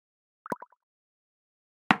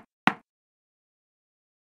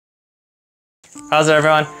How's it,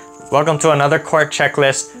 everyone? Welcome to another court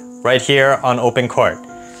checklist right here on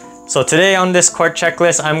OpenCourt. So today on this court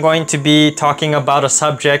checklist, I'm going to be talking about a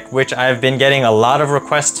subject which I've been getting a lot of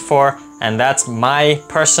requests for, and that's my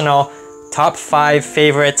personal top 5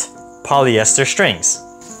 favorite polyester strings.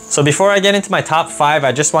 So before I get into my top 5,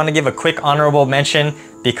 I just want to give a quick honorable mention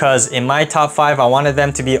because in my top 5, I wanted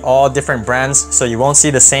them to be all different brands so you won't see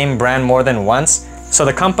the same brand more than once. So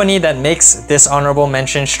the company that makes this honorable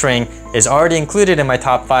mention string is already included in my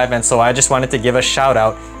top 5, and so I just wanted to give a shout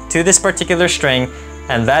out to this particular string,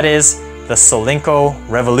 and that is the Solinco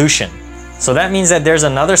Revolution. So that means that there's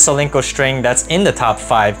another Solinco string that's in the top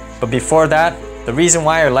 5, but before that, the reason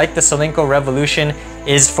why I like the Solinco Revolution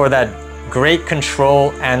is for that great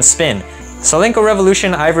control and spin. Solinco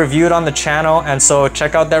Revolution I've reviewed on the channel, and so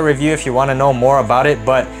check out that review if you want to know more about it,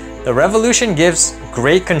 but the Revolution gives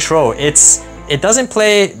great control. It doesn't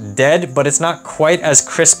play dead, but it's not quite as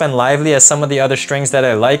crisp and lively as some of the other strings that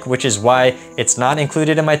I like, which is why it's not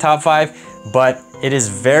included in my top 5, but it is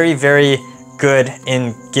very, very good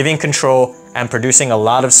in giving control and producing a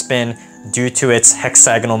lot of spin due to its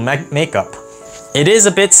hexagonal makeup. It is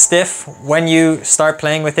a bit stiff when you start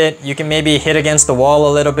playing with it. You can maybe hit against the wall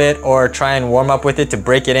a little bit or try and warm up with it to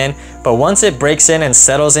break it in, but once it breaks in and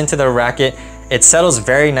settles into the racket, it settles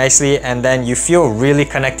very nicely, and then you feel really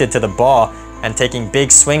connected to the ball and taking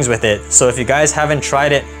big swings with it. So if you guys haven't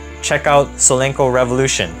tried it, check out Solinco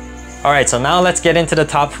Revolution. All right, so now let's get into the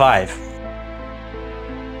top 5.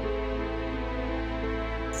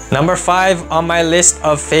 Number 5 on my list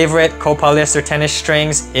of favorite copolyester tennis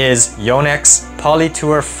strings is Yonex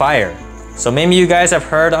Polytour Fire. So maybe you guys have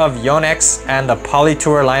heard of Yonex and the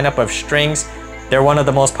Polytour lineup of strings. They're one of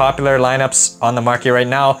the most popular lineups on the market right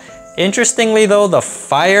now. Interestingly though, the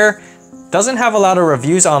Fire doesn't have a lot of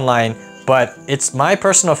reviews online, but it's my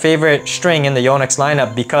personal favorite string in the Yonex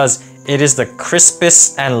lineup because it is the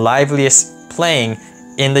crispest and liveliest playing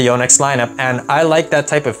in the Yonex lineup, and I like that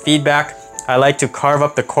type of feedback. I like to carve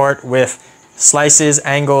up the court with slices,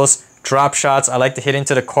 angles, drop shots. I like to hit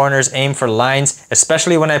into the corners, aim for lines,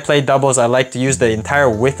 especially when I play doubles. I like to use the entire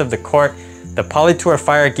width of the court. The Polytour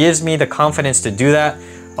Fire gives me the confidence to do that.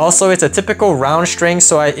 Also, it's a typical round string,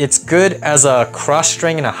 so it's good as a cross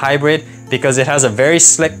string in a hybrid because it has a very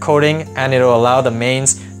slick coating and it'll allow the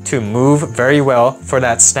mains to move very well for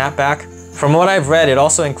that snapback. From what I've read, it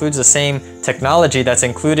also includes the same technology that's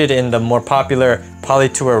included in the more popular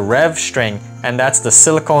Polytour Rev string, and that's the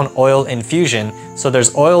silicone oil infusion. So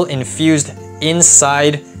there's oil infused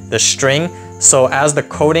inside the string, so as the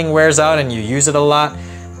coating wears out and you use it a lot,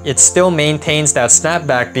 it still maintains that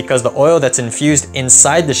snapback because the oil that's infused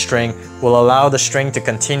inside the string will allow the string to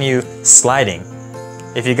continue sliding.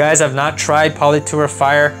 If you guys have not tried Polytour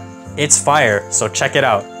Fire, it's fire, so check it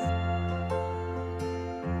out.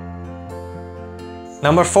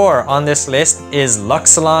 Number 4 on this list is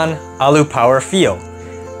Luxilon Alu Power Feel.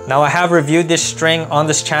 Now I have reviewed this string on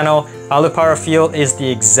this channel. Alu Power Feel is the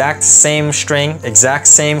exact same string, exact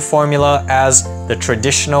same formula as the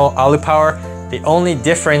traditional Alu Power. The only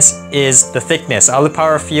difference is the thickness. Alu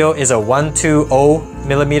Power Feel is a 120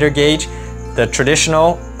 millimeter gauge. The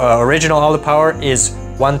traditional, original Alu Power is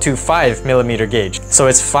 125 millimeter gauge. So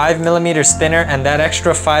it's 5 millimeters thinner, and that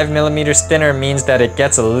extra 5 millimeters thinner means that it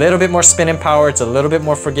gets a little bit more spin and power. It's a little bit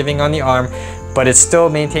more forgiving on the arm, but it still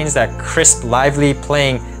maintains that crisp, lively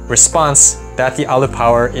playing response that the Alu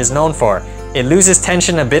Power is known for. It loses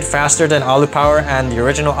tension a bit faster than Alu Power, and the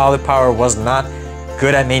original Alu Power was not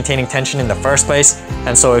good at maintaining tension in the first place.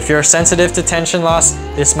 And so if you're sensitive to tension loss,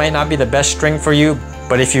 this might not be the best string for you.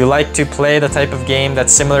 But if you like to play the type of game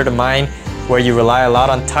that's similar to mine, where you rely a lot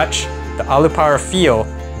on touch, the Alu Power Feel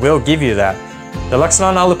will give you that. The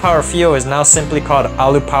Luxilon Alu Power Feel is now simply called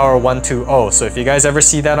Alu Power 120. So if you guys ever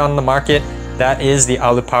see that on the market, that is the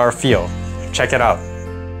Alu Power Feel. Check it out.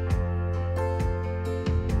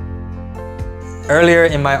 Earlier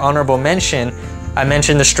in my honorable mention, I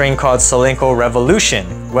mentioned the string called Solinco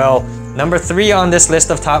Revolution. Well, number 3 on this list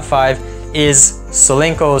of top 5 is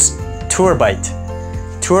Solinco's Tour Bite.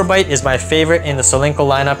 Tour Bite is my favorite in the Solinco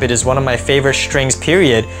lineup. It is one of my favorite strings,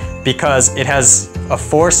 period, because it has a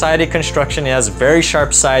 4-sided construction, it has very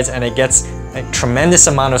sharp sides, and it gets a tremendous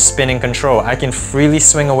amount of spin and control. I can freely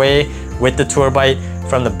swing away with the Tour Bite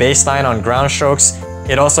from the baseline on ground strokes.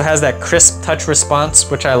 It also has that crisp touch response,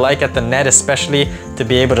 which I like at the net, especially to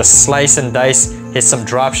be able to slice and dice, hit some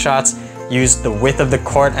drop shots, use the width of the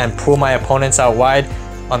court and pull my opponents out wide.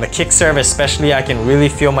 On the kick serve especially, I can really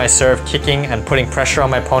feel my serve kicking and putting pressure on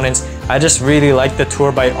my opponents. I just really like the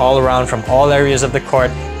Tour Bite all around from all areas of the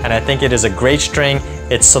court, and I think it is a great string.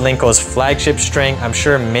 It's Solinco's flagship string. I'm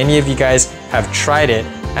sure many of you guys have tried it,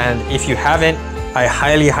 and if you haven't, I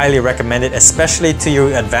highly recommend it, especially to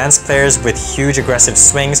you advanced players with huge aggressive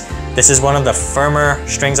swings. This is one of the firmer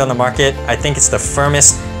strings on the market. I think it's the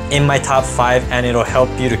firmest in my top 5, and it'll help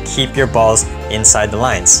you to keep your balls inside the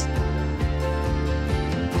lines.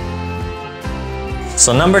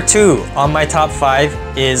 So number 2 on my top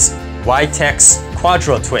 5 is Ytex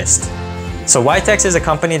Quadro Twist. So Ytex is a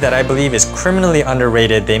company that I believe is criminally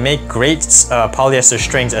underrated. They make great polyester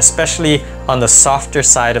strings, especially on the softer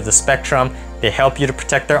side of the spectrum. They help you to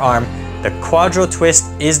protect their arm. The Quadro Twist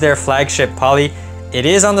is their flagship poly. It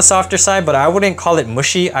is on the softer side, but I wouldn't call it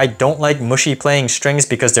mushy. I don't like mushy playing strings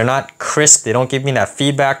because they're not crisp. They don't give me that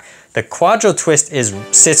feedback. The Quadro Twist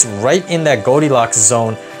sits right in that Goldilocks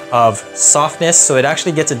zone of softness, so it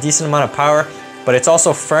actually gets a decent amount of power, but it's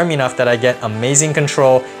also firm enough that I get amazing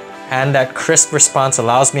control, and that crisp response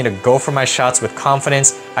allows me to go for my shots with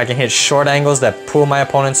confidence. I can hit short angles that pull my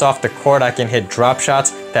opponents off the court. I can hit drop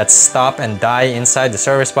shots that stop and die inside the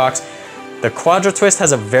service box. The Quadro Twist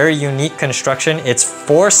has a very unique construction. It's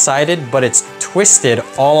 4-sided, but it's twisted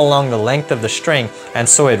all along the length of the string, and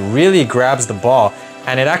so it really grabs the ball,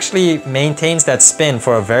 and it actually maintains that spin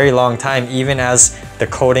for a very long time, even as the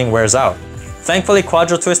coating wears out. Thankfully,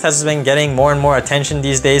 Quadro Twist has been getting more and more attention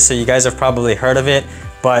these days, so you guys have probably heard of it.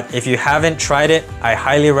 But if you haven't tried it, I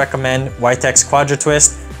highly recommend Ytex Quadro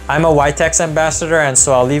Twist. I'm a Ytex ambassador, and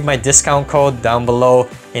so I'll leave my discount code down below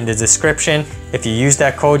in the description. If you use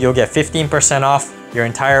that code, you'll get 15% off your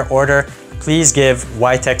entire order. Please give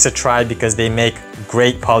Ytex a try because they make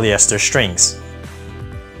great polyester strings.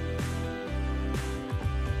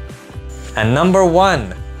 And number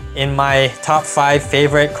 1 in my top 5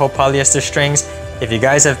 favorite copolyester strings, if you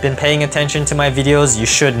guys have been paying attention to my videos, you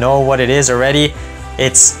should know what it is already.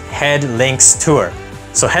 It's Head Lynx Tour.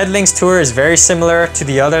 So Head Lynx Tour is very similar to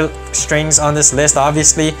the other strings on this list,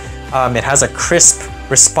 obviously. It has a crisp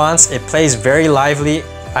response. It plays very lively.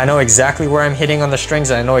 I know exactly where I'm hitting on the strings,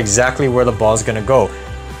 and I know exactly where the ball's gonna go.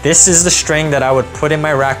 This is the string that I would put in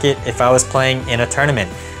my racket if I was playing in a tournament.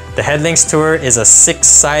 The Head Lynx Tour is a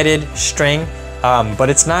 6-sided string, but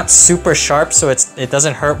it's not super sharp, so it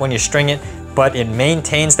doesn't hurt when you string it, but it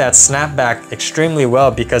maintains that snapback extremely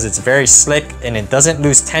well because it's very slick and it doesn't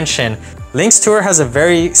lose tension. Lynx Tour has a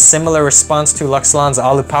very similar response to Luxilon's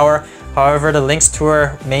Alu Power. However, the Lynx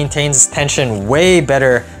Tour maintains tension way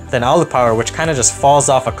better than Alu Power, which kind of just falls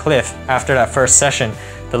off a cliff after that first session.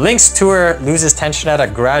 The Lynx Tour loses tension at a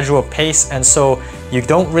gradual pace, and so you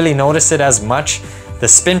don't really notice it as much. The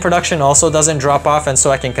spin production also doesn't drop off, and so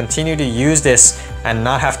I can continue to use this and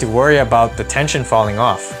not have to worry about the tension falling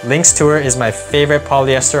off. Lynx Tour is my favorite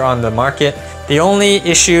polyester on the market. The only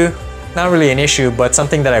issue, not really an issue, but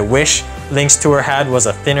something that I wish Lynx Tour had was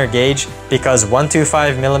a thinner gauge, because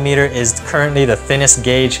 125mm is currently the thinnest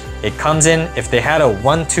gauge it comes in. If they had a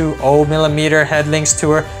 120mm Head Lynx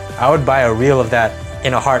Tour, I would buy a reel of that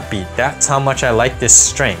in a heartbeat. That's how much I like this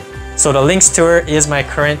string. So the Lynx Tour is my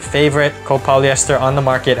current favorite copolyester on the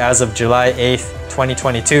market as of July 8th,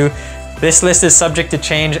 2022. This list is subject to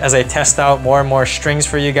change as I test out more and more strings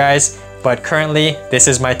for you guys, but currently this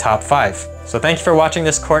is my top 5. So thank you for watching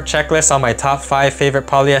this court checklist on my top 5 favorite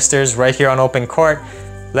polyesters right here on Open Court.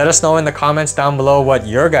 Let us know in the comments down below what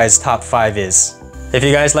your guys' top 5 is. If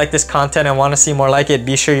you guys like this content and want to see more like it,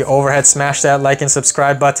 be sure you overhead smash that like and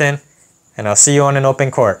subscribe button, and I'll see you on an Open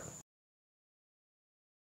Court.